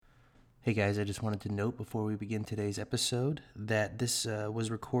Hey guys, I just wanted to note before we begin today's episode that this was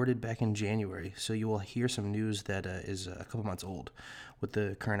recorded back in January, so you will hear some news that is a couple months old. With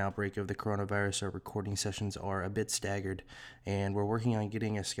the current outbreak of the coronavirus, our recording sessions are a bit staggered, and we're working on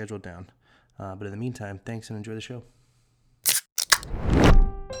getting a schedule down. But in the meantime, thanks and enjoy the show.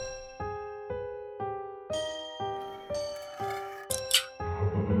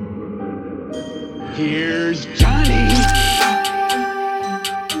 Here's Johnny.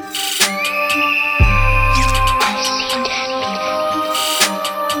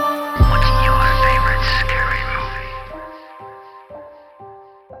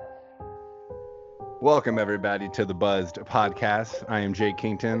 Welcome, everybody, to the Buzzed Podcast. I am Jake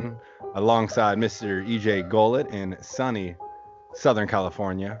Kington, alongside Mr. EJ Gollett in sunny Southern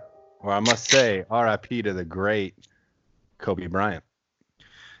California, where I must say, RIP to the great Kobe Bryant.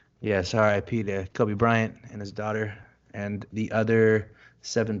 Yes, RIP to Kobe Bryant and his daughter and the other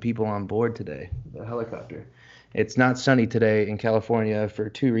 7 people on board today, the helicopter. It's not sunny today in California for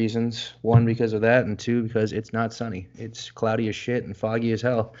 2 reasons. 1, because of that, and 2, because it's not sunny. It's cloudy as shit and foggy as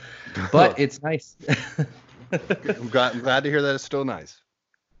hell. But it's nice. I'm glad to hear that it's still nice.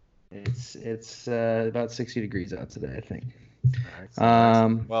 It's about 60 degrees out today, I think. All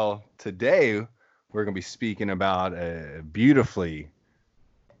right, well, today we're going to be speaking about a beautifully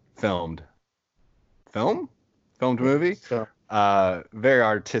filmed movie. So, Very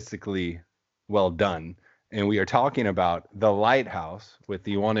artistically well done. And we are talking about The Lighthouse with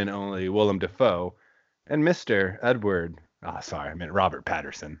the one and only Willem Dafoe and Mr. Robert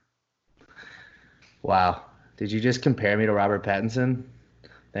Pattinson. wow. Did you just compare me to Robert Pattinson?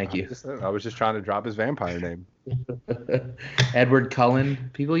 Thank you. I was just trying to drop his vampire name. Edward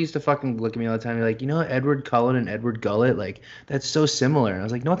Cullen. People used to fucking look at me all the time and be like, you know, Edward Cullen and Edward Gullett, like, that's so similar. And I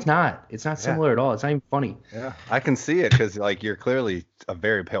was like, no, it's not. It's not similar at all. It's not even funny. Yeah, I can see it because, like, you're clearly a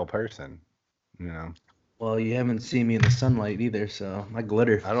very pale person, you know. Well, you haven't seen me in the sunlight either, so I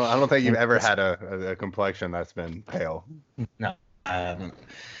glitter. I don't think you've ever had a complexion that's been pale. No, I haven't.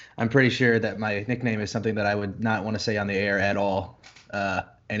 I'm pretty sure that my nickname is something that I would not want to say on the air at all,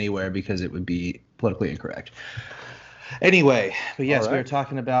 anywhere, because it would be politically incorrect. Anyway, but yes, we are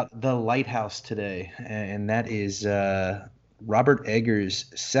talking about The Lighthouse today, and that is Robert Eggers'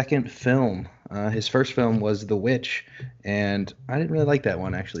 second film. His first film was The Witch, and I didn't really like that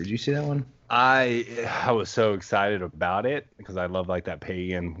one, actually. Did you see that one? I was so excited about it because I love like that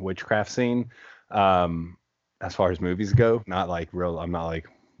pagan witchcraft scene. As far as movies go, I'm not like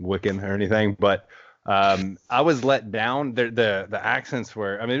Wiccan or anything, but I was let down. The accents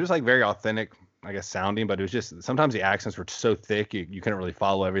were, I mean, it was like very authentic, I guess, sounding, but it was just sometimes the accents were so thick you couldn't really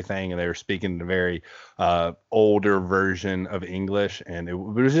follow everything, and they were speaking a very older version of English, and it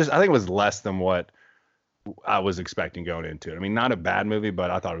was just, I think it was less than what I was expecting going into it. I mean, not a bad movie,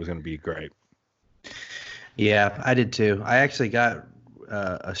 but I thought it was going to be great. Yeah, I did too. I actually got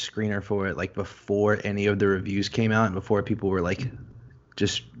a screener for it like before any of the reviews came out and before people were like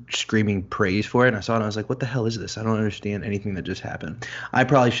just screaming praise for it. And I saw it and I was like, what the hell is this? I don't understand anything that just happened. I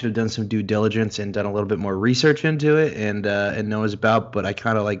probably should have done some due diligence and done a little bit more research into it and know it's about, but I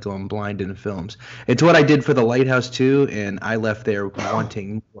kind of like going blind into films. It's what I did for The Lighthouse too, and I left there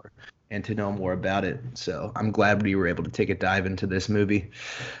wanting more and to know more about it. So I'm glad we were able to take a dive into this movie.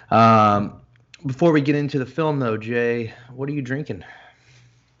 Before we get into the film, though, Jay, what are you drinking?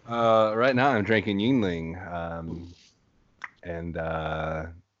 Right now I'm drinking Yingling, and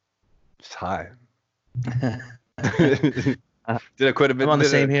just high. Did quite a bit. I'm on the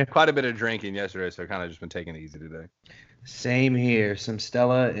same here. Quite a bit of drinking yesterday, so I kind of just been taking it easy today. Same here. Some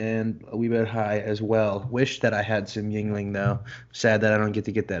Stella and a wee bit high as well. Wish that I had some Yingling, though. Sad that I don't get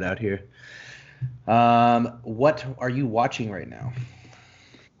to get that out here. What are you watching right now?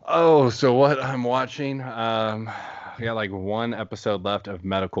 Oh, so what I'm watching, we got like one episode left of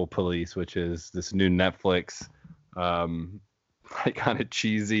Medical Police, which is this new Netflix, like kind of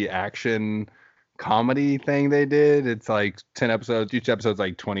cheesy action comedy thing they did. It's like 10 episodes. Each episode's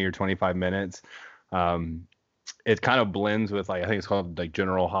like 20 or 25 minutes. It kind of blends with, like, I think it's called like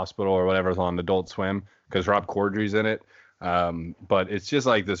General Hospital or whatever is on Adult Swim because Rob Corddry's in it. But it's just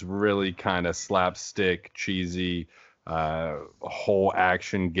like this really kind of slapstick, cheesy, whole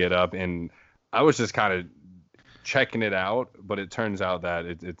action get up, and I was just kind of checking it out, but it turns out that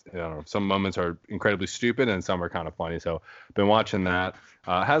it's I don't know, some moments are incredibly stupid and some are kind of funny. So been watching that.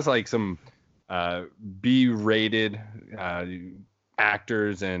 Has like some B-rated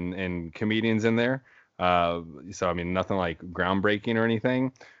actors and comedians in there. So I mean, nothing like groundbreaking or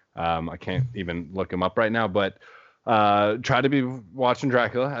anything. I can't even look them up right now, but try to be watching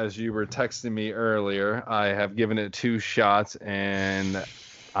Dracula as you were texting me earlier. I have given it 2 shots and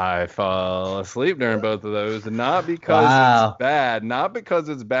I fell asleep during both of those, not because it's Wow. bad, not because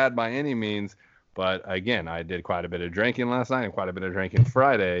it's bad by any means, but again, I did quite a bit of drinking last night and quite a bit of drinking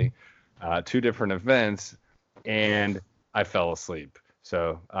Friday, two different events, and I fell asleep.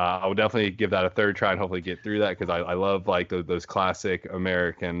 So I will definitely give that a third try and hopefully get through that because I love like those classic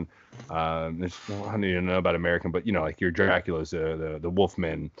American. I don't even know about American, but like your Dracula's, the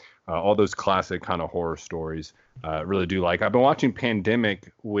Wolfman, all those classic kind of horror stories. Really do like. I've been watching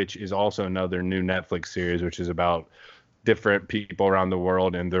Pandemic, which is also another new Netflix series, which is about different people around the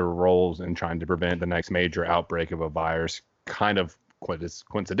world and their roles in trying to prevent the next major outbreak of a virus. Kind of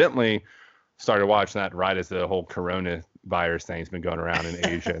coincidentally, started watching that right as the whole coronavirus thing's been going around in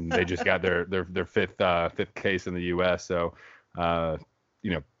Asia, and they just got their fifth case in the U.S. So,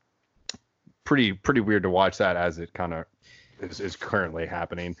 you know, pretty weird to watch that as it kind of is currently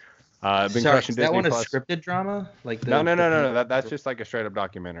happening. Been Sorry, crushing is that Disney one a Plus. scripted drama? Like No. That's just like a straight up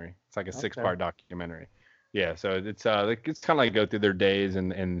documentary. It's like a Okay. 6-part documentary. Yeah, so it's kind of like go through their days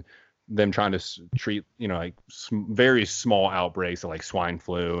and them trying to treat like very small outbreaks of like swine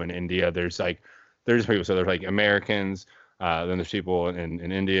flu in India. There's people, so there's like Americans, then there's people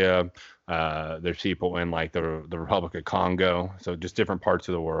in India, there's people in like the Republic of Congo, so just different parts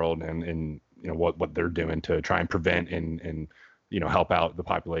of the world and what they're doing to try and prevent and help out the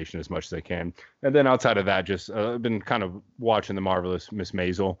population as much as they can. And then outside of that, just been kind of watching The Marvelous Miss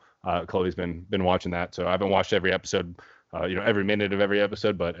Maisel. Chloe's been watching that, so I haven't watched every episode, every minute of every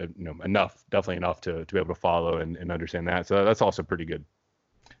episode, but definitely enough to be able to follow and understand that. So that's also pretty good.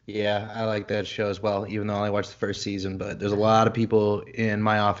 Yeah, I like that show as well, even though I only watched the first season. But there's a lot of people in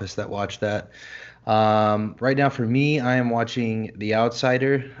my office that watch that. Right now, for me, I am watching The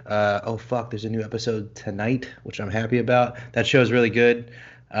Outsider. Oh, fuck, there's a new episode tonight, which I'm happy about. That show is really good.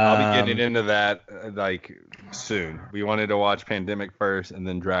 I'll be getting into that like soon. We wanted to watch Pandemic first and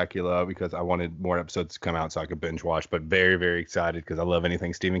then Dracula because I wanted more episodes to come out so I could binge watch. But very, very excited because I love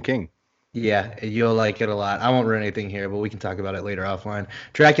anything Stephen King. Yeah, you'll like it a lot. I won't ruin anything here, but we can talk about it later offline.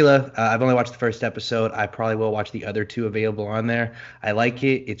 Dracula, I've only watched the first episode. I probably will watch the other two available on there. I like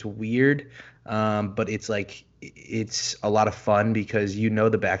it. It's weird, but it's a lot of fun because the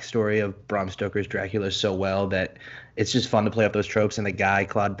backstory of Bram Stoker's Dracula so well that it's just fun to play up those tropes. And the guy,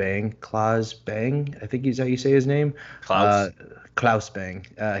 Klaus Bang, I think is how you say his name. Klaus Bang.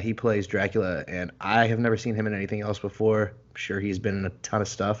 He plays Dracula, and I have never seen him in anything else before. I'm sure he's been in a ton of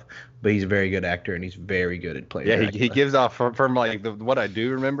stuff, but he's a very good actor, and he's very good at playing. Yeah, he gives off from like what I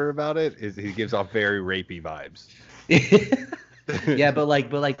do remember about it is he gives off very rapey vibes. Yeah, but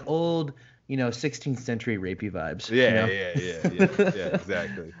like old, 16th century rapey vibes. Yeah,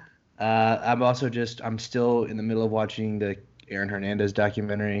 exactly. I'm still in the middle of watching the Aaron Hernandez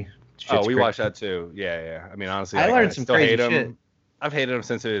documentary. We watched that too. Yeah. I mean, honestly, I learned some crazy shit. I've hated him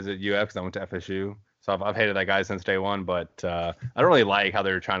since he was at UF because I went to FSU. So I've hated that guy since day one. But I don't really like how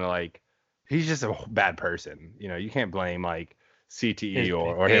they're trying to he's just a bad person. You can't blame CTE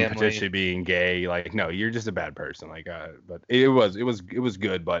or him potentially being gay. No, you're just a bad person. But it was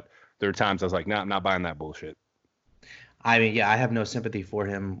good. But there were times I was like, nah, I'm not buying that bullshit. I mean, yeah, I have no sympathy for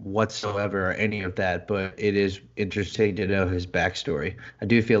him whatsoever or any of that, but it is interesting to know his backstory. I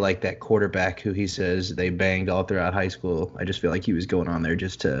do feel like that quarterback who he says they banged all throughout high school, I just feel like he was going on there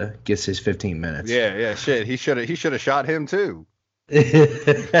just to get his 15 minutes. Yeah, shit. He should have shot him too. He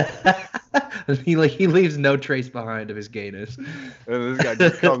leaves no trace behind of his gayness. And this guy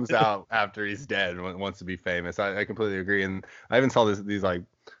just comes out after he's dead and wants to be famous. I completely agree. And I even saw these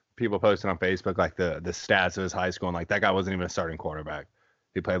people posting on Facebook the stats of his high school, and that guy wasn't even a starting quarterback.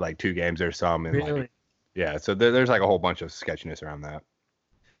 He played 2 games or some, and really? Yeah. So there's a whole bunch of sketchiness around that.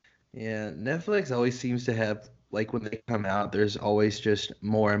 Yeah, Netflix always seems to have when they come out, there's always just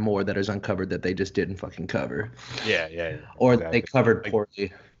more and more that is uncovered that they just didn't fucking cover. Yeah. Or exactly. They covered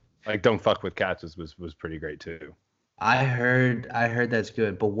poorly. Don't Fuck with Cats was pretty great too. I heard that's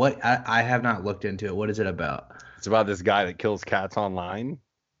good, but I have not looked into it. What is it about? It's about this guy that kills cats online.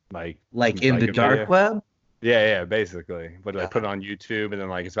 In the dark web? Yeah, basically. But I put it on YouTube, and then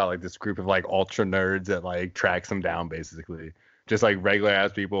it's about this group of ultra nerds that tracks them down, basically. Just regular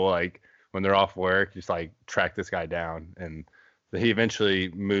ass people, when they're off work, just track this guy down, and he eventually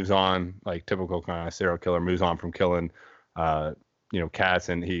moves on, typical kind of serial killer, moves on from killing, cats,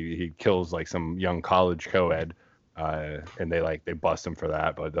 and he kills some young college co-ed, and they bust him for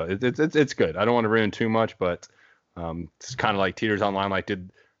that. But it's good. I don't want to ruin too much, but it's kind of teeters online.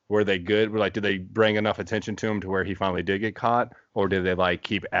 Were they good? Did they bring enough attention to him to where he finally did get caught, or did they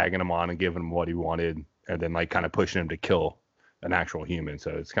keep egging him on and giving him what he wanted, and then kind of pushing him to kill an actual human.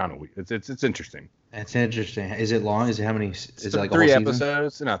 So it's kind of it's interesting. That's interesting. Is it long? Is it how many? Is it like a three whole season?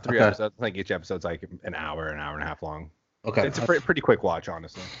 episodes? No, three Okay. episodes. I think each episode's like an hour and a half long. Okay. It's a pretty quick watch,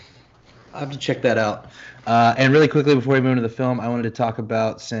 honestly. I'll have to check that out. And really quickly before we move into the film, I wanted to talk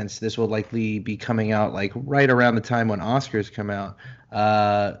about, since this will likely be coming out like right around the time when Oscars come out,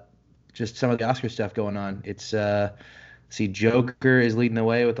 just some of the Oscar stuff going on. It's see, Joker is leading the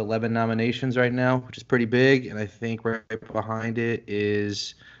way with 11 nominations right now, which is pretty big, and I think right behind it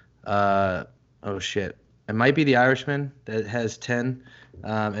is oh shit, it might be The Irishman that has 10,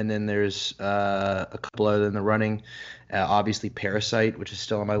 and then there's a couple other in the running. Obviously Parasite, which is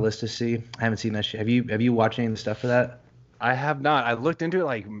still on my list to see. I haven't seen that shit. Have you watched any of the stuff for that? I have not. I looked into it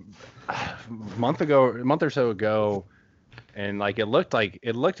like a month or so ago, and like it looked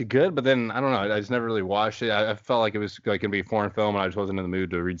good, but then I don't know. I just never really watched it. I felt like it was like gonna be a foreign film, and I just wasn't in the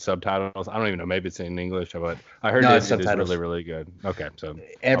mood to read subtitles. I don't even know. Maybe it's in English, but I heard it is really, really good. Okay, so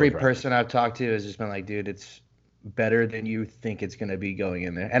every person I've talked to has just been like, dude, it's better than you think it's going to be going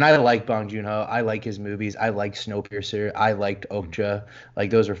in there. And I like Bong Joon-ho. I like his movies. I like Snowpiercer. I liked Okja.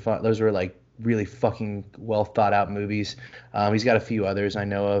 Like, those were fun. Those were like really fucking well thought out movies. He's got a few others I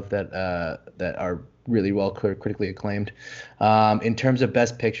know of that are really well critically acclaimed. In terms of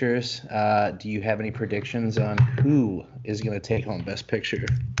best pictures, do you have any predictions on who is going to take home best picture?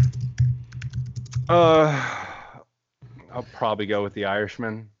 I'll probably go with The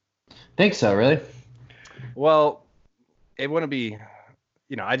Irishman. Think so, really? Well, it wouldn't be,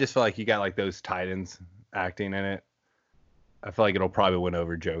 I just feel like you got like those titans acting in it. I feel like it'll probably win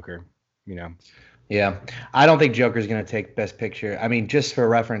over Joker, Yeah, I don't think Joker's going to take Best Picture. I mean, just for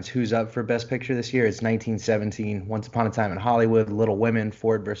reference, who's up for Best Picture this year? It's 1917, Once Upon a Time in Hollywood, Little Women,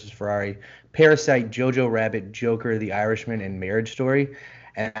 Ford versus Ferrari, Parasite, Jojo Rabbit, Joker, The Irishman, and Marriage Story.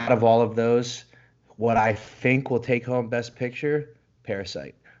 And out of all of those, what I think will take home Best Picture,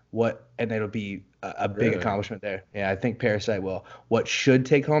 Parasite. And it'll be a big accomplishment there. Yeah, I think Parasite will. What should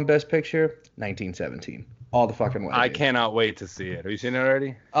take home Best Picture? 1917. All the fucking way. I cannot wait to see it. Have you seen it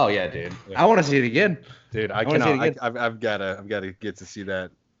already? Oh yeah, dude. Yeah. I want to see it again. Dude, I cannot. I've got to get to see that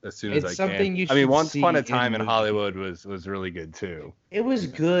as soon as I can. Something you should see. Once Upon a Time in Hollywood was really good too. It was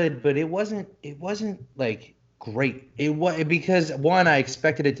good, but it wasn't like great. It was because, one, I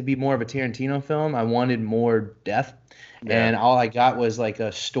expected it to be more of a Tarantino film. I wanted more depth. Yeah. And all I got was like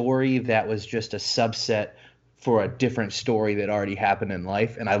a story that was just a subset for a different story that already happened in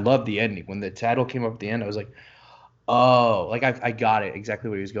life. And I loved the ending. When the title came up at the end, I was like, oh, like I got it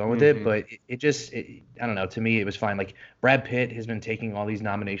exactly where he was going with it. But I don't know. To me, it was fine. Like, Brad Pitt has been taking all these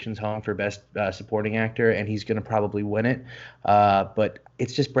nominations home for Best Supporting Actor, and he's going to probably win it. But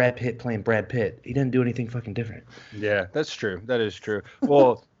it's just Brad Pitt playing Brad Pitt. He didn't do anything fucking different. Yeah, that's true. That is true.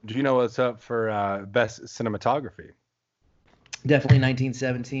 Well, do you know what's up for Best Cinematography? Definitely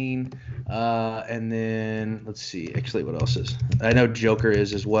 1917. And then let's see. Actually, what else is? I know Joker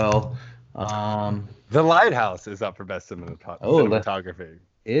is as well. The Lighthouse is up for Best Cinematography.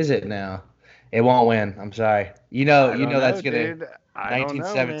 Is it now? It won't win. I'm sorry. You know that's gonna.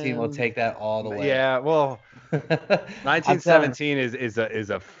 1917 will take that all the way. Yeah, well, 1917 is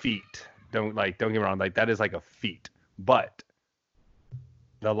a feat. Don't get me wrong. Like, that is like a feat. But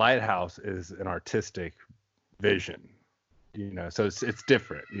The Lighthouse is an artistic vision. So it's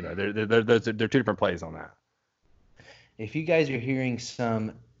different. They're two different plays on that. If you guys are hearing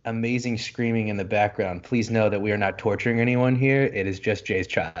some amazing screaming in the background, please know that we are not torturing anyone here. It is just Jay's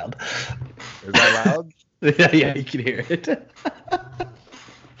child. Is that loud? Yeah, you can hear it.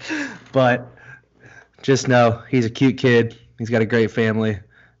 But just know he's a cute kid. He's got a great family,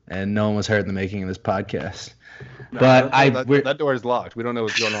 and no one was hurt in the making of this podcast. No, but that door is locked. We don't know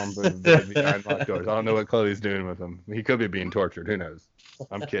what's going on behind locked doors. I don't know what Chloe's doing with him. He could be being tortured. Who knows?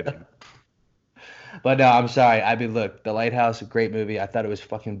 I'm kidding. But no, I'm sorry. I mean, look, The Lighthouse, a great movie. I thought it was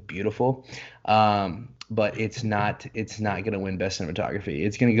fucking beautiful. But it's not gonna win Best Cinematography.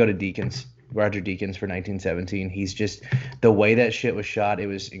 It's gonna go to Roger Deakins for 1917. He's just, the way that shit was shot, it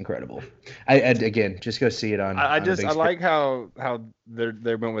was incredible. Again, just go see it on. I like how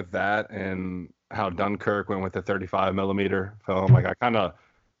they went with that, and how Dunkirk went with the 35 millimeter film. Like,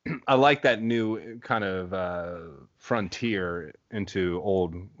 I like that new kind of frontier into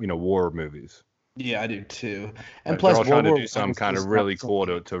old, war movies. Yeah, I do too. And like, plus, they're all trying to do something kind of really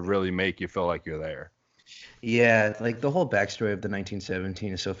cool to really make you feel like you're there. Yeah, like the whole backstory of the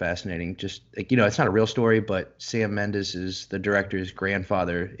 1917 is so fascinating. Just like, it's not a real story, but Sam Mendes is the director's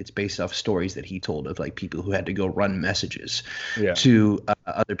grandfather. It's based off stories that he told of like people who had to go run messages Yeah. to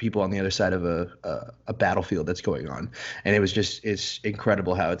other people on the other side of a battlefield that's going on, and it's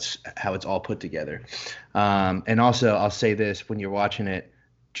incredible how it's all put together. And also, I'll say this: when you're watching it,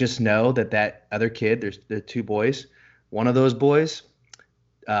 just know that other kid, there's the two boys. One of those boys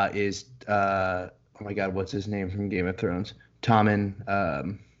is oh my God, what's his name from Game of Thrones? Tommen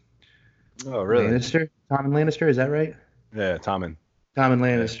Oh, really? Lannister. Tommen Lannister, is that right? Yeah, Tommen. Tommen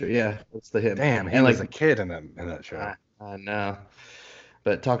Lannister, yeah, that's the him. Damn, he and was like a kid in that show. I know,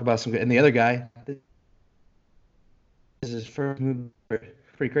 but talk about some good. And the other guy, this is his first movie.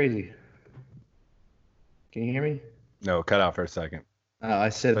 Pretty crazy. Can you hear me? No, cut out for a second. Oh, I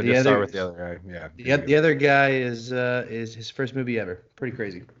said But the just other. start with the other guy. Yeah. The other guy is his first movie ever. Pretty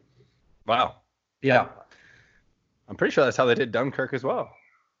crazy. Wow. Yeah. I'm pretty sure that's how they did Dunkirk as well.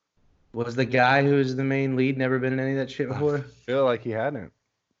 Was the guy who was the main lead never been in any of that shit before? I feel like he hadn't.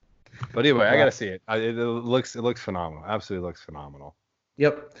 But anyway, I gotta see it. It looks phenomenal. Absolutely looks phenomenal.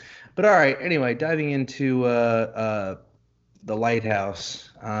 Yep. But all right. Anyway, diving into the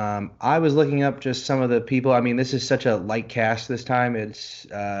Lighthouse. I was looking up just some of the people. I mean, this is such a light cast this time. It's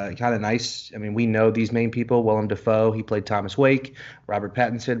kind of nice. I mean, we know these main people. Willem Dafoe, he played Thomas Wake. Robert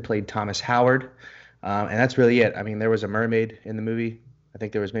Pattinson played Thomas Howard. And that's really it. I mean, there was a mermaid in the movie. I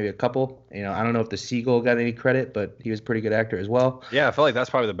think there was maybe a couple. I don't know if the seagull got any credit, but he was a pretty good actor as well. Yeah, I feel like that's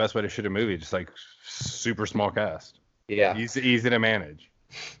probably the best way to shoot a movie. Just like super small cast. Yeah. Easy to manage.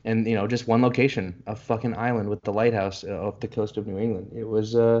 And, just one location, a fucking island with the lighthouse off the coast of New England. It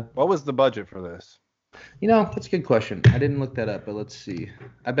was. What was the budget for this? That's a good question. I didn't look that up, but let's see.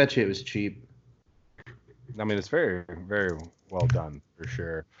 I bet you it was cheap. I mean, it's very, very well done for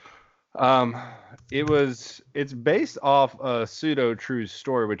sure. It's based off a pseudo true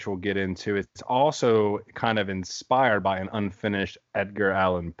story, which we'll get into. It's also kind of inspired by an unfinished Edgar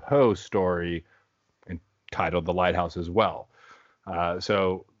Allan Poe story entitled The Lighthouse as well.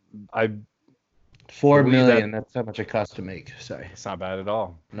 So I $4 million. That's how much it cost to make. Sorry, it's not bad at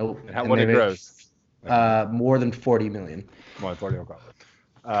all. Nope. What did it gross? More than $40 million. More than 40. Okay.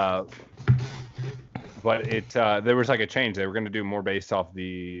 But there was like a change. They were going to do more based off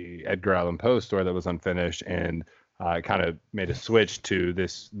the Edgar Allan Poe story that was unfinished, and kind of made a switch to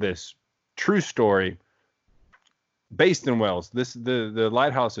this true story based in Wales. The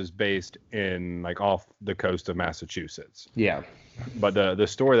lighthouse is based in like off the coast of Massachusetts. Yeah. But the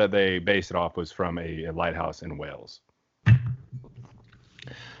story that they based it off was from a lighthouse in Wales.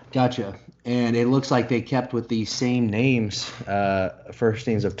 Gotcha. And it looks like they kept with the same names, first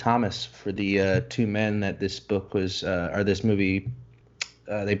names of Thomas for the two men that this book was, or this movie,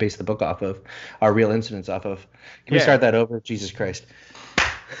 they based the book off of, are real incidents off of. Can we start that over? Jesus Christ.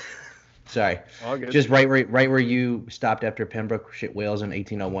 Sorry. All good. Just right where you stopped after Pembroke shit Wales in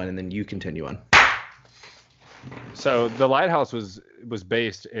 1801, and then you continue on. So the lighthouse was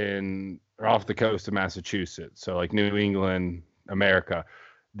based off the coast of Massachusetts, so like New England, America.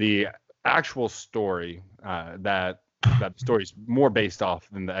 The actual story that story's more based off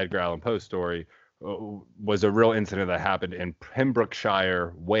than the Edgar Allan Poe story was a real incident that happened in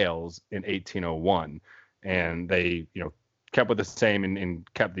Pembrokeshire, Wales in 1801, and they kept with the same and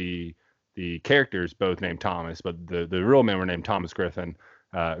kept the characters both named Thomas, but the real men were named Thomas Griffith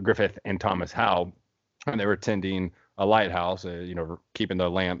and Thomas Howe, and they were tending a lighthouse, keeping the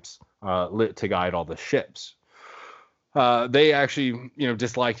lamps lit to guide all the ships. They actually,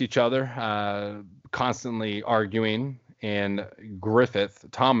 disliked each other, constantly arguing, and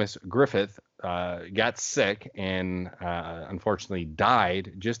Thomas Griffith, got sick and unfortunately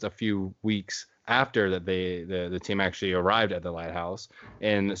died just a few weeks after that the team actually arrived at the lighthouse.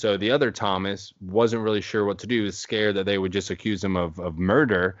 And so the other Thomas wasn't really sure what to do, was scared that they would just accuse him of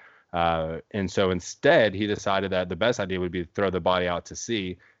murder. And so instead he decided that the best idea would be to throw the body out to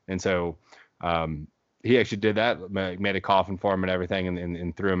sea. And so, he actually did that, made a coffin for him and everything,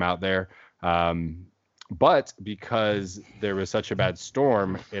 and threw him out there. But because there was such a bad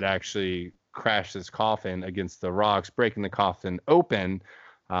storm, it actually crashed his coffin against the rocks, breaking the coffin open.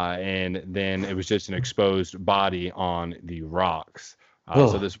 And then it was just an exposed body on the rocks.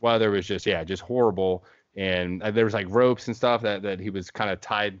 So this weather was just horrible. And there was like ropes and stuff that he was kind of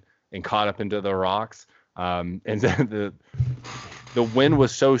tied and caught up into the rocks. And then the wind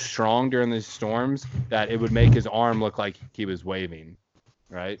was so strong during these storms that it would make his arm look like he was waving,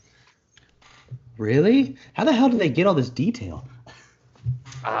 right? Really? How the hell did they get all this detail?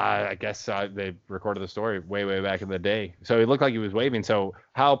 I guess they recorded the story way back in the day. So it looked like he was waving. So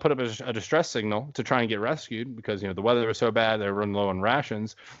Hal put up a distress signal to try and get rescued because the weather was so bad they were running low on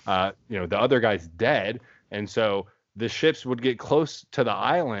rations. The other guy's dead, and so the ships would get close to the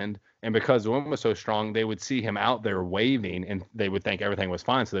island, and because the wind was so strong, they would see him out there waving, and they would think everything was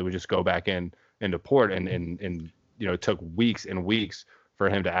fine, so they would just go back into port, and it took weeks and weeks for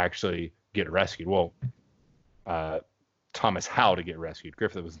him to actually get rescued. Well, Thomas Howe to get rescued.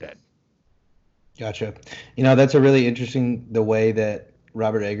 Griffith was dead. Gotcha. That's a really interesting the way that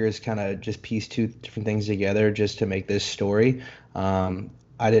Robert Eggers kind of just pieced two different things together just to make this story. I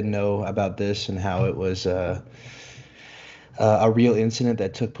didn't know about this and how it was a real incident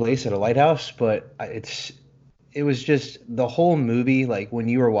that took place at a lighthouse, but it was just the whole movie. Like when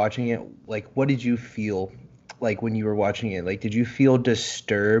you were watching it, like what did you feel like when you were watching it? Like did you feel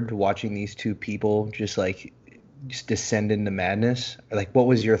disturbed watching these two people just descend into madness? Like what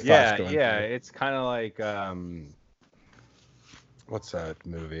was your thoughts going through? It's kind of like what's that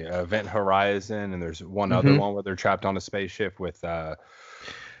movie, Event Horizon, and there's one other one where they're trapped on a spaceship with Ben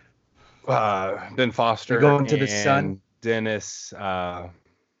Foster. You're going to the sun. Dennis it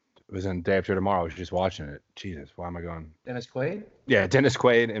was in Day After Tomorrow. I was just watching it. Jesus, why am I going? Dennis Quaid? Yeah, Dennis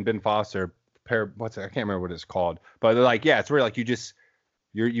Quaid and Ben Foster. I can't remember what it's called, but they're like, it's where like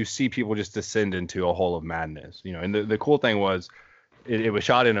you see people just descend into a hole of madness, And the cool thing was, it was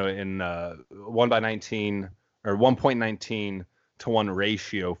shot in 1:19 or 1.19 to 1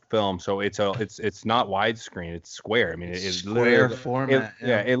 ratio film, so it's not widescreen, it's square. I mean, it's square format.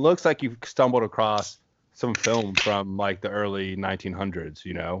 It looks like you stumbled across some film from like the early 1900s,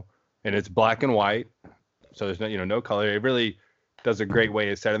 and it's black and white, so there's no color. It really does a great way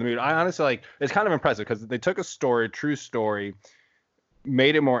to set the mood. I honestly it's kind of impressive because they took a true story,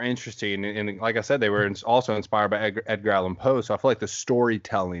 made it more interesting, and like I said, they were also inspired by Edgar Allan Poe. So I feel like the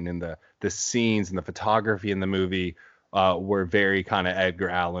storytelling and the scenes and the photography in the movie were very kind of Edgar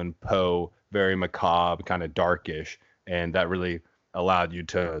Allan Poe, very macabre, kind of darkish, and that really allowed you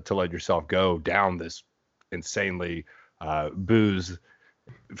to let yourself go down this insanely booze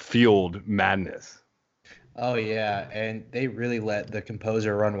fueled madness. Oh yeah, and they really let the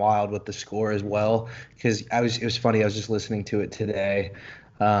composer run wild with the score as well. Because it was funny. I was just listening to it today,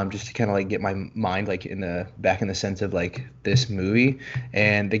 just to kind of like get my mind like back in the sense of like this movie.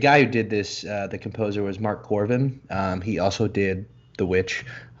 And the guy who did this, the composer was Mark Corvin. He also did The Witch,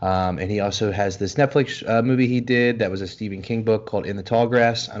 and he also has this Netflix movie he did that was a Stephen King book called In the Tall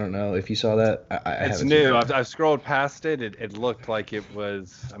Grass. I don't know if you saw that. It's new. I've scrolled past it. It looked like it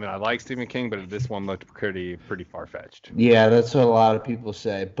was. I mean, I like Stephen King, but this one looked pretty far fetched. Yeah, that's what a lot of people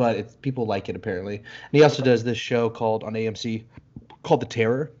say, but people like it apparently. And he also does this show on AMC called The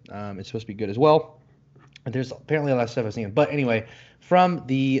Terror. It's supposed to be good as well. And there's apparently a lot of stuff I've seen. But anyway, from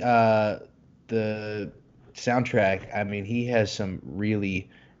the soundtrack, I mean, he has some really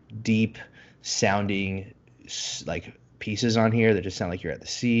deep sounding like pieces on here that just sound like you're at the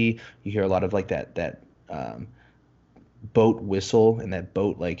sea. You hear a lot of like that boat whistle and that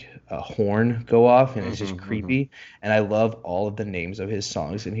boat like horn go off, and it's just creepy. And I love all of the names of his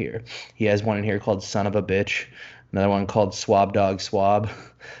songs in here. He has one in here called Son of a Bitch, another one called Swab Dog Swab.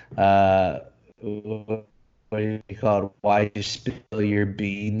 What do you call it? Why you spill your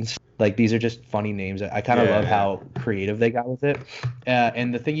beans? Like these are just funny names. I kind of love how creative they got with it.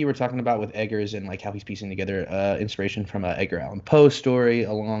 And the thing you were talking about with Eggers and like how he's piecing together inspiration from an Edgar Allan Poe story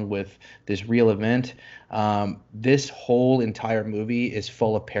along with this real event. This whole entire movie is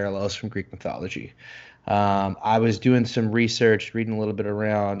full of parallels from Greek mythology. I was doing some research, reading a little bit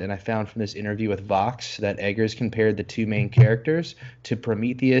around, and I found from this interview with Vox that Eggers compared the two main characters to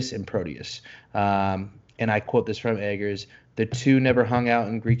Prometheus and Proteus. And I quote this from Eggers: "The two never hung out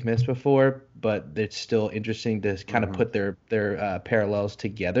in Greek myths before, but it's still interesting to kind of put their parallels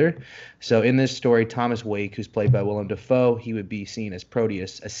together." So in this story, Thomas Wake, who's played by Willem Dafoe, he would be seen as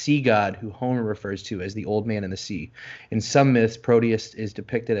Proteus, a sea god who Homer refers to as the old man in the sea. In some myths, Proteus is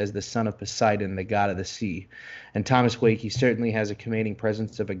depicted as the son of Poseidon, the god of the sea. And Thomas Wake, he certainly has a commanding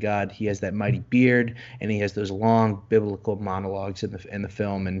presence of a god. He has that mighty beard, and he has those long biblical monologues in the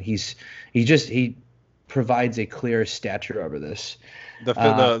film, and he provides a clear stature over this.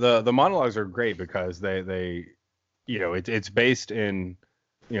 The monologues are great because they it's based in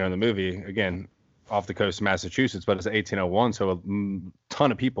the movie, again, off the coast of Massachusetts, but it's 1801, so a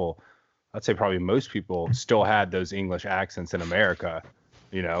ton of people, I'd say probably most people, still had those English accents in America,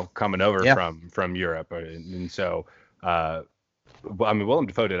 coming over from Europe, and so I mean, Willem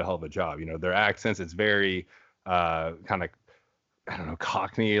Dafoe did a hell of a job. Their accents, it's very kind of I don't know,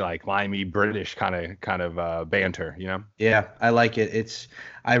 Cockney, like limey British kind of banter, you know? Yeah, I like it.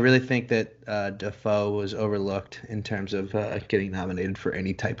 I really think that Defoe was overlooked in terms of getting nominated for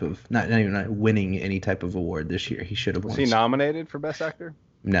any type of not even not winning any type of award this year. He should have Was won. he nominated for Best Actor?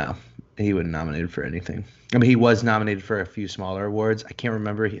 No, he wasn't nominated for anything. I mean, he was nominated for a few smaller awards. I can't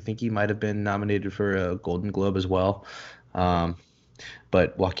remember. I think he might have been nominated for a Golden Globe as well. Um,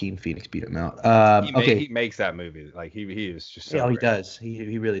 but Joaquin Phoenix beat him out. Okay. He makes that movie. Like he is just so Yeah, he great. does.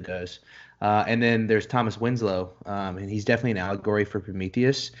 He really does. And then there's Thomas Winslow, and he's definitely an allegory for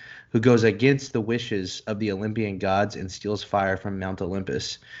Prometheus, who goes against the wishes of the Olympian gods and steals fire from Mount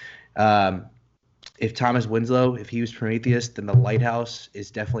Olympus. Um, if Thomas Winslow, if he was Prometheus, then the lighthouse is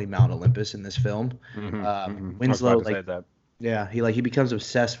definitely Mount Olympus in this film. Winslow, I was about to like, say that. yeah, he becomes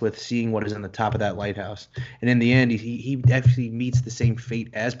obsessed with seeing what is on the top of that lighthouse, and in the end, he actually meets the same fate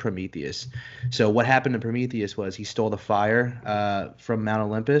as Prometheus. So what happened to Prometheus was he stole the fire from Mount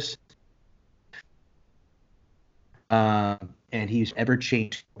Olympus, and he's ever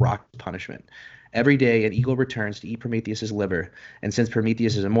changed rock punishment. Every day, an eagle returns to eat Prometheus's liver, and since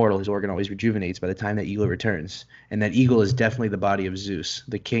Prometheus is immortal, his organ always rejuvenates by the time that eagle returns. And that eagle is definitely the body of Zeus,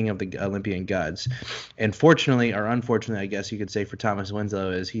 the king of the Olympian gods. And fortunately, or unfortunately, I guess you could say for Thomas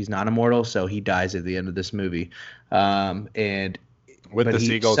Winslow, is he's not immortal, so he dies at the end of this movie. And With but the he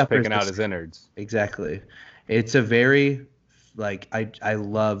seagulls suffers picking out this- his innards. Exactly. It's a very like I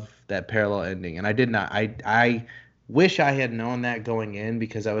love that parallel ending, and I did not I wish I had known that going in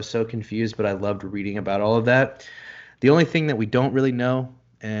because I was so confused, but I loved reading about all of that. The only thing that we don't really know,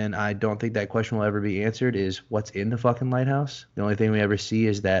 and I don't think that question will ever be answered, is what's in the fucking lighthouse. The only thing we ever see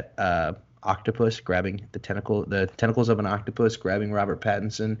is that octopus grabbing the tentacles of an octopus grabbing Robert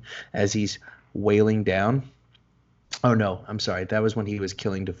Pattinson as he's wailing down. Oh no, I'm sorry. That was when he was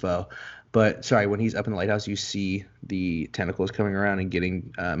killing Defoe. But sorry, when he's up in the lighthouse, you see the tentacles coming around and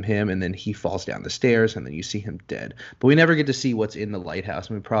getting him, and then he falls down the stairs, and then you see him dead. But we never get to see what's in the lighthouse,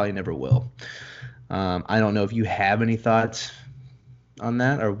 and we probably never will. I don't know if you have any thoughts on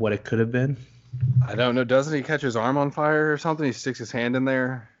that or what it could have been. I don't know. Doesn't he catch his arm on fire or something? He sticks his hand in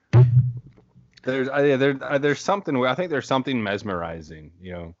there. There's something. I think there's something mesmerizing.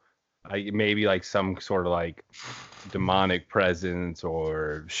 You know, maybe like some sort of like demonic presence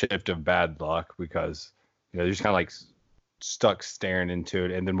or shift of bad luck because they're just kind of like stuck staring into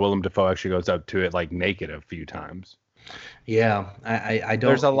it, and then Willem Dafoe actually goes up to it like naked a few times. Yeah, I don't.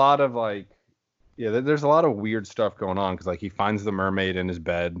 There's a lot of like, there's a lot of weird stuff going on because like he finds the mermaid in his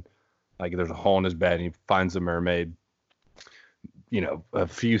bed, like there's a hole in his bed, and he finds the mermaid. A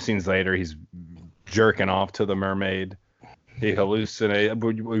few scenes later, he's jerking off to the mermaid. He hallucinates.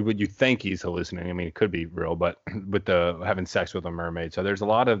 Would you think he's hallucinating? I mean, it could be real, but with the having sex with a mermaid. So there's a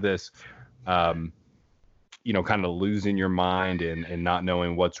lot of this, kind of losing your mind and not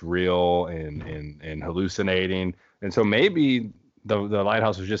knowing what's real and hallucinating. And so maybe the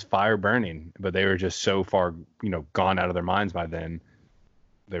lighthouse was just fire burning, but they were just so far, gone out of their minds by then.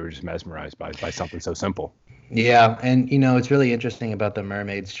 They were just mesmerized by something so simple. Yeah, and it's really interesting about the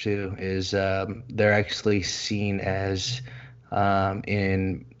mermaids too is they're actually seen as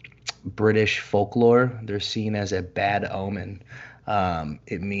in British folklore, they're seen as a bad omen.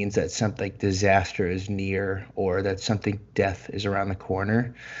 It means that something disaster is near or that something death is around the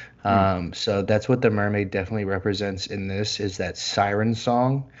corner. So that's what the mermaid definitely represents in this is that siren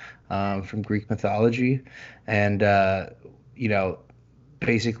song from Greek mythology. And,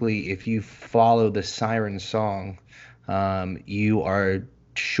 basically, if you follow the siren song, you are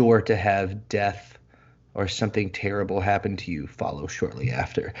sure to have death or something terrible happen to you follow shortly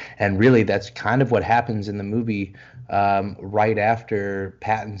after. And really, that's kind of what happens in the movie right after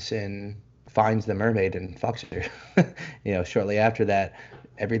Pattinson finds the mermaid and fucks her. Shortly after that,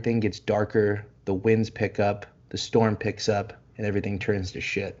 everything gets darker, the winds pick up, the storm picks up, and everything turns to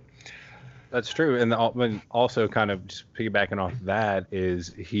shit. That's true, and also kind of just piggybacking off that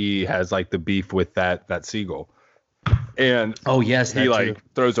is he has like the beef with that seagull, and oh yes, he like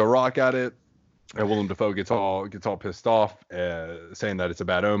throws a rock at it, and Willem Dafoe gets all pissed off, saying that it's a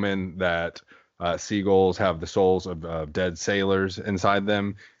bad omen that seagulls have the souls of dead sailors inside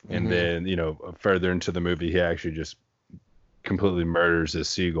them, and then further into the movie he actually just completely murders this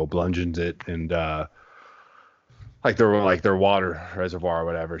seagull, bludgeons it, and their water reservoir or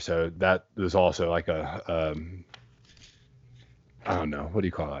whatever. So that was also like a I don't know, what do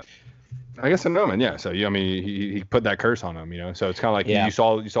you call it? I guess an omen, yeah. So he put that curse on him, So it's kind of like you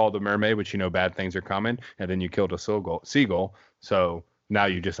saw the mermaid, which bad things are coming, and then you killed a seagull. So now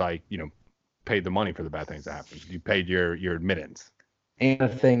you just paid the money for the bad things that happened. You paid your admittance. And the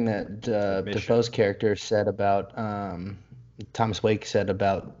thing that Defoe's character said about Thomas Wake said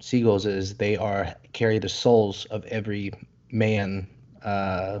about seagulls is they are carry the souls of every man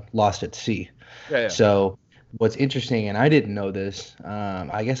lost at sea. Yeah. So what's interesting, and I didn't know this,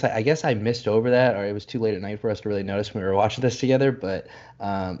 I guess I missed over that, or it was too late at night for us to really notice when we were watching this together. But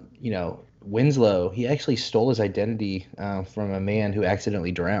Winslow, he actually stole his identity from a man who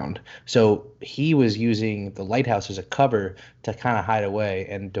accidentally drowned. So he was using the lighthouse as a cover to kind of hide away,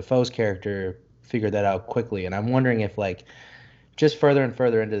 and Defoe's character figured that out quickly. And I'm wondering if like just further and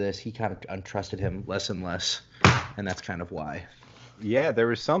further into this, he kind of untrusted him less and less, and that's kind of why. Yeah, there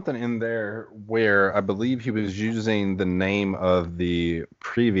was something in there where I believe he was using the name of the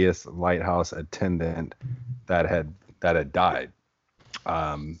previous lighthouse attendant that had died.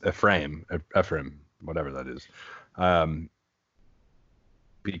 Ephraim, whatever that is.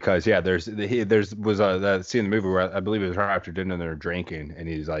 Because yeah, there's was that scene in the movie where I believe it was right after dinner and they're drinking, and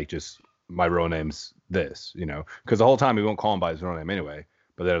he's like, just my real name's this, because the whole time he won't call him by his real name anyway.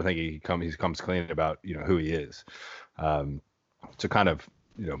 But then I think he comes clean about who he is. So kind of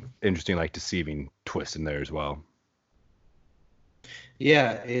interesting, like deceiving twist in there as well.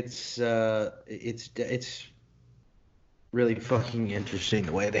 Yeah, it's really fucking interesting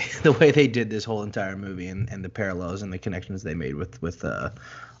the way they did this whole entire movie, and the parallels and the connections they made with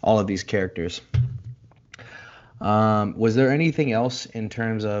all of these characters. Was there anything else in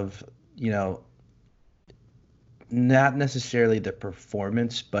terms of not necessarily the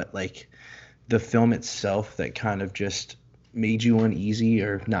performance, but like the film itself that kind of just made you uneasy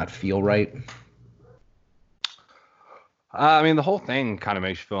or not feel right? I mean, the whole thing kind of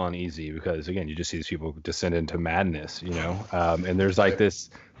makes you feel uneasy because, again, you just see these people descend into madness, and there's like there's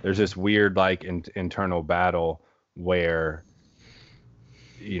this weird like internal battle where,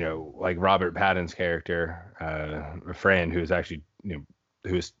 like Robert Pattinson's character, a friend who's actually,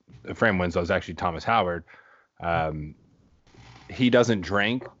 who's a friend Winslow is actually Thomas Howard. He doesn't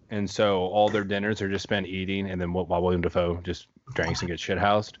drink, and so all their dinners are just spent eating, and then while William Dafoe just drinks and gets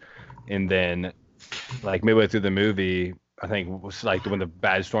shithoused. And then, like midway through the movie, I think it was like when the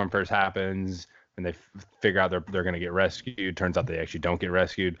bad storm first happens, and they figure out they're gonna get rescued. Turns out they actually don't get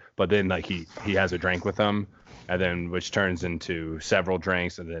rescued, but then like he has a drink with them, and then which turns into several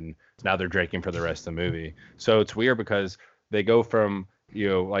drinks, and then now they're drinking for the rest of the movie. So it's weird because they go from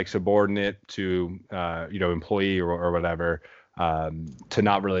like subordinate to employee or whatever, to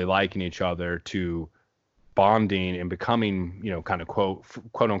not really liking each other, to bonding and becoming kind of quote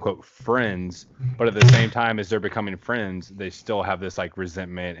unquote friends. But at the same time as they're becoming friends, they still have this like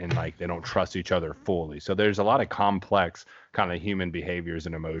resentment and like they don't trust each other fully. So there's a lot of complex kind of human behaviors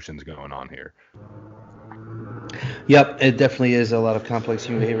and emotions going on here. Yep, it definitely is a lot of complex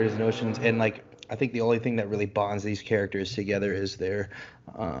human behaviors and emotions, and like I think the only thing that really bonds these characters together is their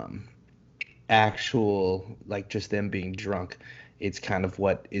actual, like just them being drunk. It's kind of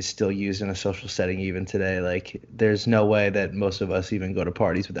what is still used in a social setting even today. Like there's no way that most of us even go to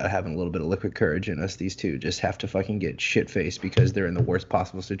parties without having a little bit of liquid courage in us. These two just have to fucking get shit faced because they're in the worst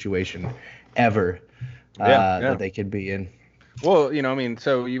possible situation ever that they could be in. Well, I mean,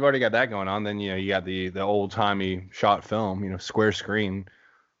 so you've already got that going on. Then you got the old timey shot film, square screen,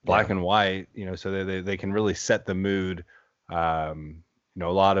 black and white, so they can really set the mood. A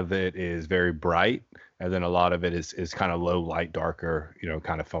lot of it is very bright, and then a lot of it is kind of low light, darker,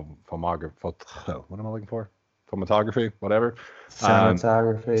 kind of filmography. What am I looking for? Cinematography, whatever.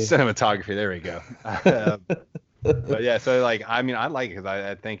 Cinematography. There we go. But yeah, so like, I mean, I like it because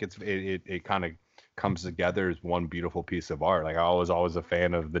I think it kind of comes together as one beautiful piece of art. Like I was always a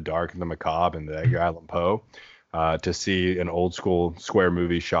fan of the dark and the macabre and the Edgar Allan Poe. To see an old school square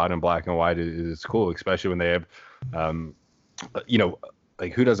movie shot in black and white is cool, especially when they have,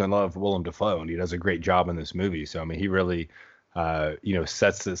 like who doesn't love Willem Dafoe, and he does a great job in this movie. So I mean, he really,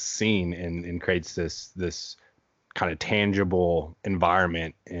 sets this scene and creates this kind of tangible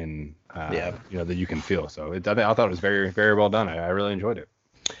environment and that you can feel. So I thought it was very, very well done. I really enjoyed it.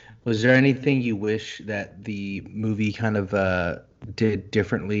 Was there anything you wish that the movie kind of did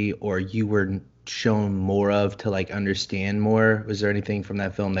differently, or you were shown more of to like understand more? Was there anything from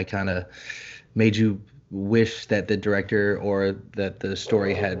that film that kind of made you wish that the director or that the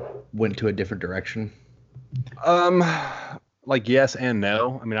story had went to a different direction? Like yes and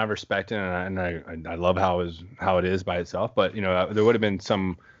no. I mean, I respect it and I love how it is by itself, but there would have been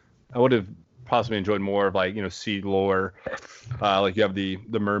I would have possibly enjoyed more of like sea lore, like you have the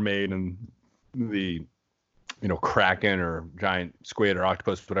mermaid and the kraken or giant squid or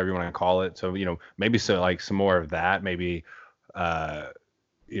octopus, whatever you want to call it. So maybe like some more of that, maybe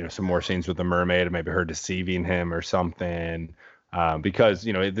some more scenes with the mermaid, or maybe her deceiving him or something, because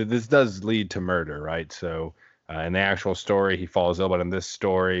this does lead to murder, right? So in the actual story, he falls ill, but in this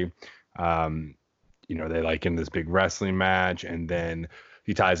story, they like in this big wrestling match, and then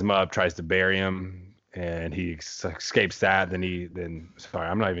he ties him up, tries to bury him, and he escapes that. Then sorry,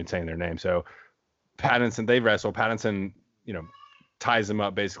 I'm not even saying their name. So Pattinson, they wrestle. Pattinson, ties him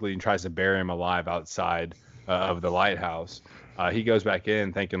up basically and tries to bury him alive outside of the lighthouse. He goes back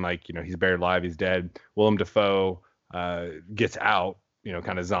in thinking he's buried alive, he's dead. Willem Dafoe gets out,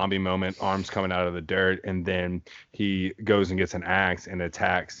 kind of zombie moment, arms coming out of the dirt, and then he goes and gets an axe and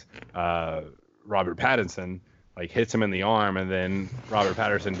attacks Robert Pattinson, hits him in the arm, and then Robert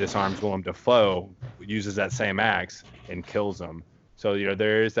Pattinson disarms Willem Dafoe, uses that same axe and kills him. So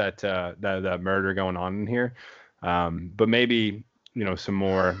there is that murder going on in here, but maybe some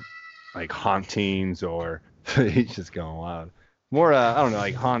more hauntings, or he's just going wild. More I don't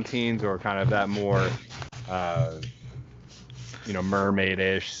know, hauntings, or kind of that more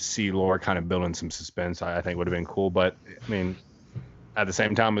mermaid-ish sea lore, kind of building some suspense. I think would have been cool, but I mean, at the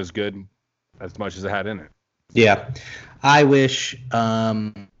same time, it was good as much as it had in it. Yeah, I wish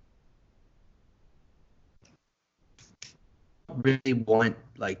really want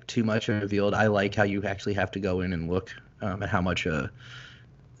too much revealed. I like how you actually have to go in and look at how much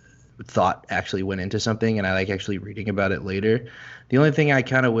thought actually went into something, and I like actually reading about it later. The only thing I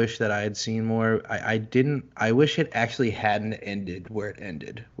kind of wish that I had seen more, I wish it actually hadn't ended where it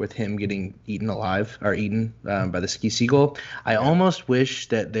ended, with him getting eaten alive, or eaten by the ski seagull. I almost wish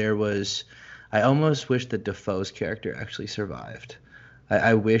that Defoe's character actually survived.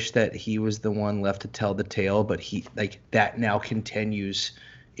 I wish that he was the one left to tell the tale, but he that now continues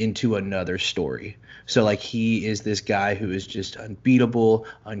into another story. So he is this guy who is just unbeatable,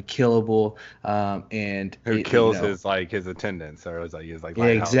 unkillable, and who kills his attendants, or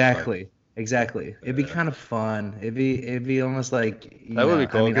exactly. It'd be kind of fun. It'd be almost that would be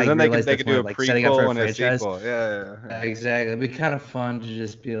cool, because then they could do a prequel and a sequel. Yeah. Exactly. It'd be kind of fun to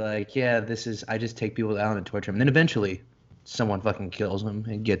just be I just take people down and torture them, and then eventually someone fucking kills them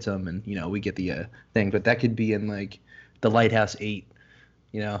and gets them, and we get the thing. But that could be in the Lighthouse 8.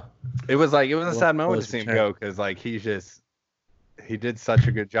 It was a sad moment to see him go, because he did such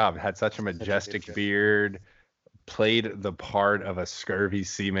a good job. Had such a majestic beard, played the part of a scurvy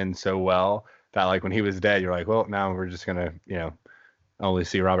seaman so well that when he was dead, you're well, now we're just gonna only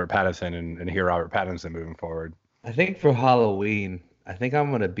see Robert Pattinson and hear Robert Pattinson moving forward. I think for Halloween,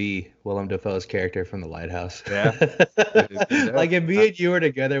 I'm gonna be Willem Dafoe's character from The Lighthouse. Yeah. If me and you were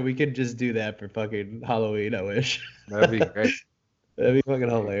together, we could just do that for fucking Halloween. I wish. That'd be great. That'd be fucking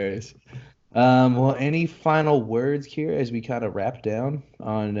hilarious. Well, any final words here as we kind of wrap down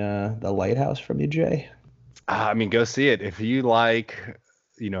on The Lighthouse from you, Jay? Go see it if you like,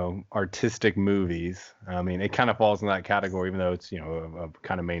 artistic movies. It kind of falls in that category, even though it's a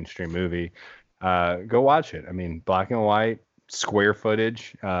kind of mainstream movie. Go watch it. Black and white, square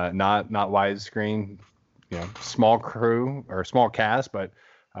footage, not widescreen. Small crew or small cast, but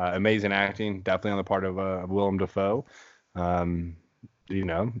amazing acting, definitely on the part of Willem Dafoe. What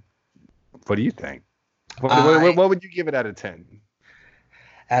do you think? What would you give it out of 10?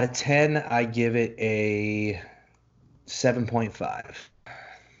 Out of 10, I give it a 7.5.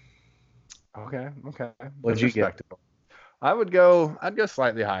 Okay. What'd you get? I'd go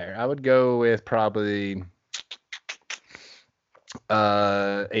slightly higher. I would go with probably 8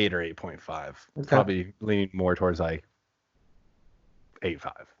 or 8.5. Okay. Probably leaning more towards 8.5.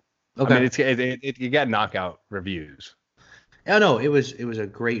 Okay. You got knockout reviews. Yeah, no, it was a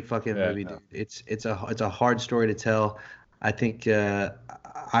great fucking movie, dude. It's a hard story to tell. I think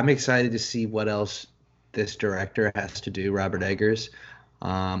I'm excited to see what else this director has to do, Robert Eggers.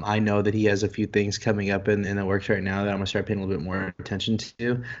 I know that he has a few things coming up in the works right now that I'm going to start paying a little bit more attention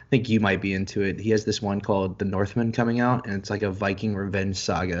to. I think you might be into it. He has this one called The Northman coming out, and it's like a Viking revenge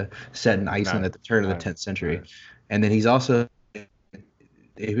saga set in Iceland at the turn of the 10th century. Nice. And then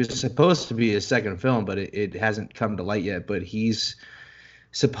it was supposed to be his second film, but it hasn't come to light yet. But he's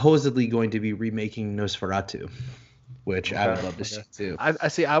supposedly going to be remaking Nosferatu, which I would love to see too. I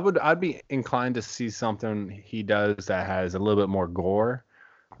see. I'd be inclined to see something he does that has a little bit more gore,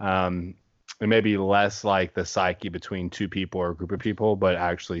 and maybe less like the psyche between two people or a group of people, but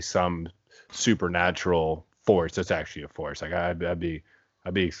actually some supernatural force that's actually a force. I'd be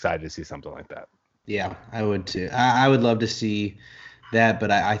excited to see something like that. Yeah, I would too. I would love to see that,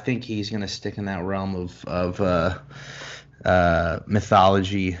 but I think he's going to stick in that realm of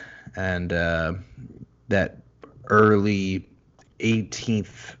mythology and that early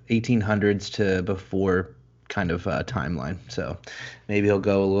 1800s to before kind of timeline. So maybe he'll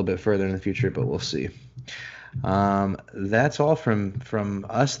go a little bit further in the future, but we'll see. That's all from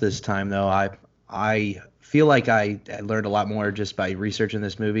us this time, though. I feel like I learned a lot more just by researching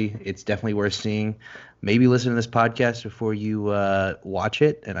this movie. It's definitely worth seeing. Maybe listen to this podcast before you watch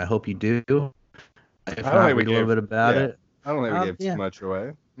it, and I hope you do. If I don't not, think we read a little gave. bit about Yeah, it. I don't think we gave Yeah. too much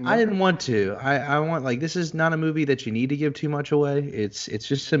away. You I know? didn't want to. I want like this is not a movie that you need to give too much away. It's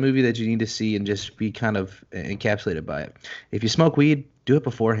just a movie that you need to see and just be kind of encapsulated by it. If you smoke weed, do it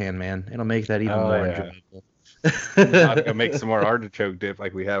beforehand, man. It'll make that even Oh, more yeah. enjoyable. I'm about to go make some more artichoke dip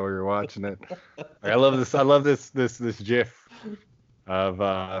like we had when we were watching it. I love this. I love this GIF of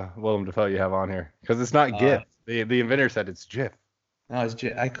Willem Dafoe you have on here because it's not GIF. The inventor said it's GIF. No,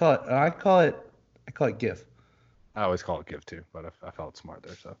 I call it GIF. I always call it GIF too, but I felt smart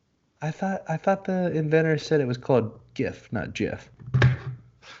there. So I thought the inventor said it was called GIF, not GIF.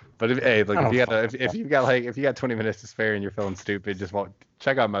 but if you got 20 minutes to spare and you're feeling stupid, just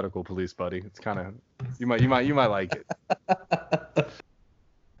check out Medical Police, buddy. It's kind of you might like it.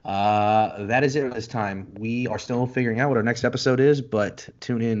 That is it for this time. We are still figuring out what our next episode is, but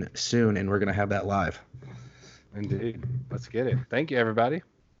tune in soon and we're gonna have that live. Indeed. Let's get it. Thank you, everybody.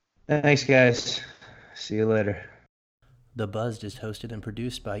 Thanks, guys. See you later. The Buzzed is hosted and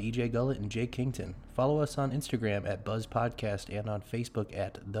produced by EJ Gullett and Jake Kington. Follow us on Instagram at Buzz Podcast and on Facebook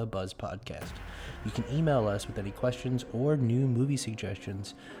at The Buzz Podcast. You can email us with any questions or new movie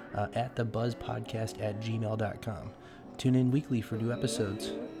suggestions at thebuzzpodcast@gmail.com. Tune in weekly for new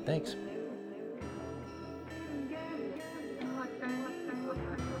episodes. Thanks.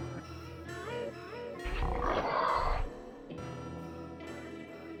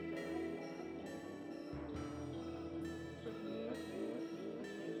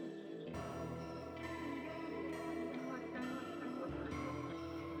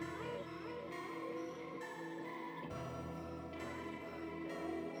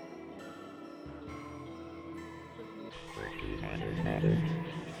 Matter.